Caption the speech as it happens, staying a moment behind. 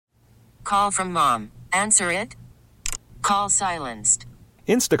Call from mom. Answer it. Call silenced.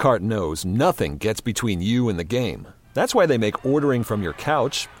 Instacart knows nothing gets between you and the game. That's why they make ordering from your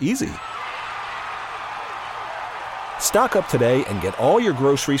couch easy. Stock up today and get all your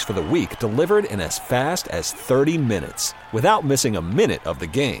groceries for the week delivered in as fast as 30 minutes without missing a minute of the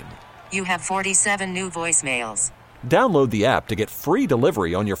game. You have 47 new voicemails. Download the app to get free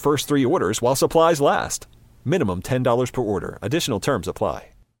delivery on your first 3 orders while supplies last. Minimum $10 per order. Additional terms apply.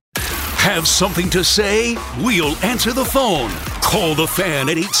 Have something to say? We'll answer the phone. Call the Fan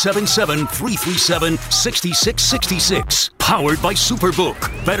at 877-337-6666. Powered by Superbook.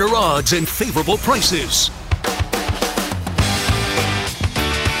 Better odds and favorable prices.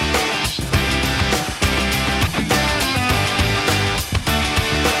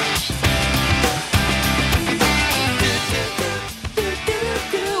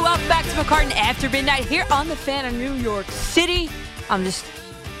 Welcome back to McCartan After Midnight here on the Fan of New York City. I'm just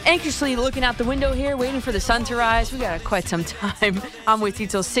anxiously looking out the window here, waiting for the sun to rise. We got quite some time. I'm with you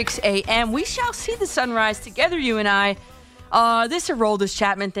till 6 a.m. We shall see the sunrise together, you and I. This Aroldis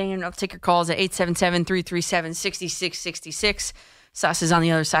Chapman thing, and I'll take your calls at 877-337-6666. Sauce is on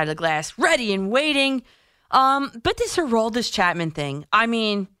the other side of the glass, ready and waiting. But this Aroldis Chapman thing, I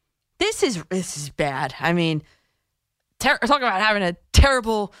mean, this is bad. I mean, talk about having a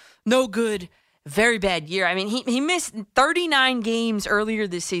terrible, no good, very bad year. I mean, he missed 39 games earlier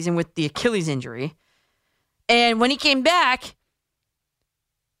this season with the Achilles injury. And when he came back,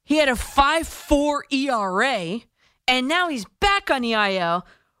 he had a 5.4 ERA. And now he's back on the IL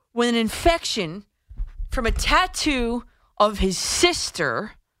with an infection from a tattoo of his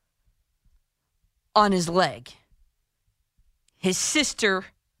sister on his leg. His sister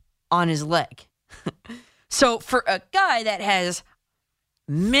on his leg. So for a guy that has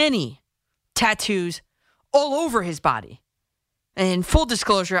many tattoos all over his body, and full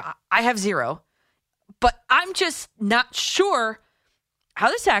disclosure, I have 0, but I'm just not sure how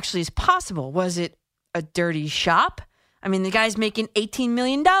this actually is possible. Was it a dirty shop? I mean, the guy's making $18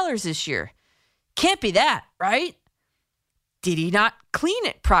 million this year. Can't be that, right? Did he not clean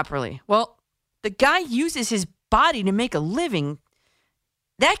it properly? Well, the guy uses his body to make a living.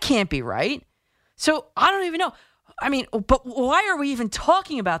 That can't be right. So I don't even know. I mean, but why are we even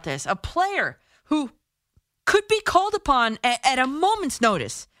talking about this? A player who could be called upon at a moment's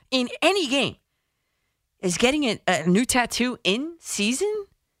notice in any game is getting a new tattoo in season?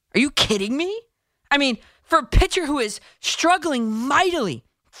 Are you kidding me? I mean, for a pitcher who is struggling mightily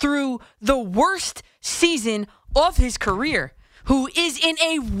through the worst season of his career, who is in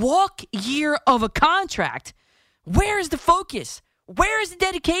a walk year of a contract, where is the focus? Where is the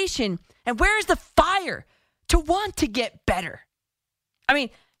dedication? And where is the fire to want to get better? I mean,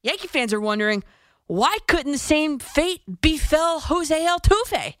 Yankee fans are wondering, why couldn't the same fate befell Jose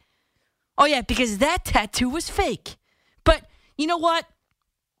Altuve? Oh, yeah, because that tattoo was fake. But you know what?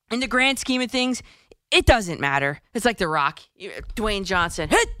 In the grand scheme of things, it doesn't matter. It's like The Rock, Dwayne Johnson.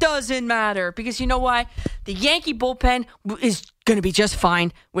 It doesn't matter because you know why? The Yankee bullpen is going to be just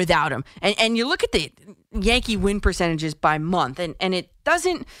fine without him. And you look at the Yankee win percentages by month, and it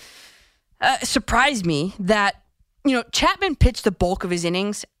doesn't surprise me that, you know, Chapman pitched the bulk of his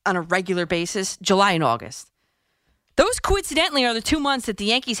innings on a regular basis, July and August. Those coincidentally are the 2 months that the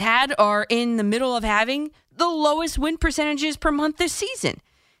Yankees are in the middle of having the lowest win percentages per month this season.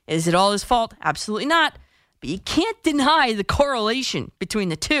 Is it all his fault? Absolutely not. But you can't deny the correlation between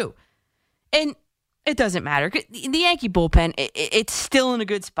the two. And it doesn't matter. The Yankee bullpen, it's still in a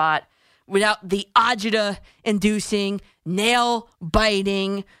good spot without the agita-inducing,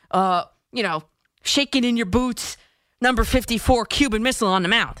 nail-biting, shaking in your boots, number 54 Cuban Missile on the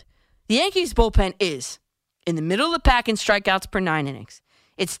mound. The Yankees bullpen is in the middle of the pack in strikeouts per 9 innings.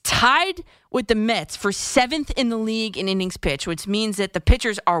 It's tied with the Mets for 7th in the league in innings pitched, which means that the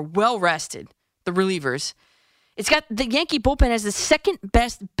pitchers are well rested, the relievers. It's got the Yankee bullpen has the second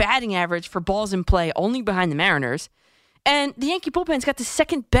best batting average for balls in play, only behind the Mariners. And the Yankee bullpen's got the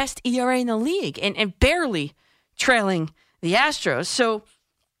second best ERA in the league and barely trailing the Astros. So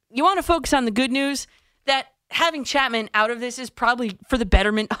you want to focus on the good news that having Chapman out of this is probably for the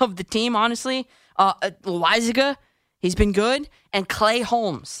betterment of the team, honestly. Loaisiga, he's been good. And Clay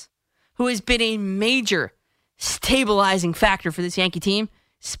Holmes, who has been a major stabilizing factor for this Yankee team,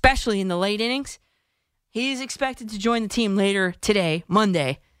 especially in the late innings. He's expected to join the team later today,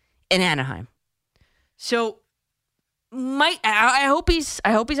 Monday, in Anaheim. So I hope he's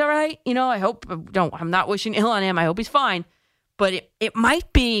all right. You know, I'm not wishing ill on him. I hope he's fine. But it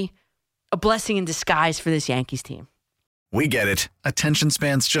might be a blessing in disguise for this Yankees team. We get it. Attention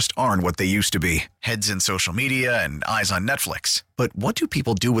spans just aren't what they used to be. Heads in social media and eyes on Netflix. But what do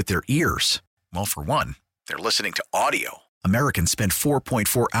people do with their ears? Well, for one, they're listening to audio. Americans spend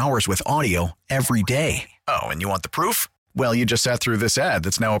 4.4 hours with audio every day. Oh, and you want the proof? Well, you just sat through this ad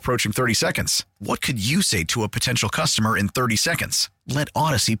that's now approaching 30 seconds. What could you say to a potential customer in 30 seconds? Let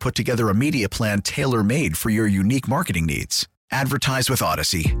Odyssey put together a media plan tailor-made for your unique marketing needs. Advertise with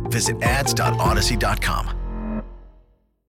Odyssey. Visit ads.odyssey.com.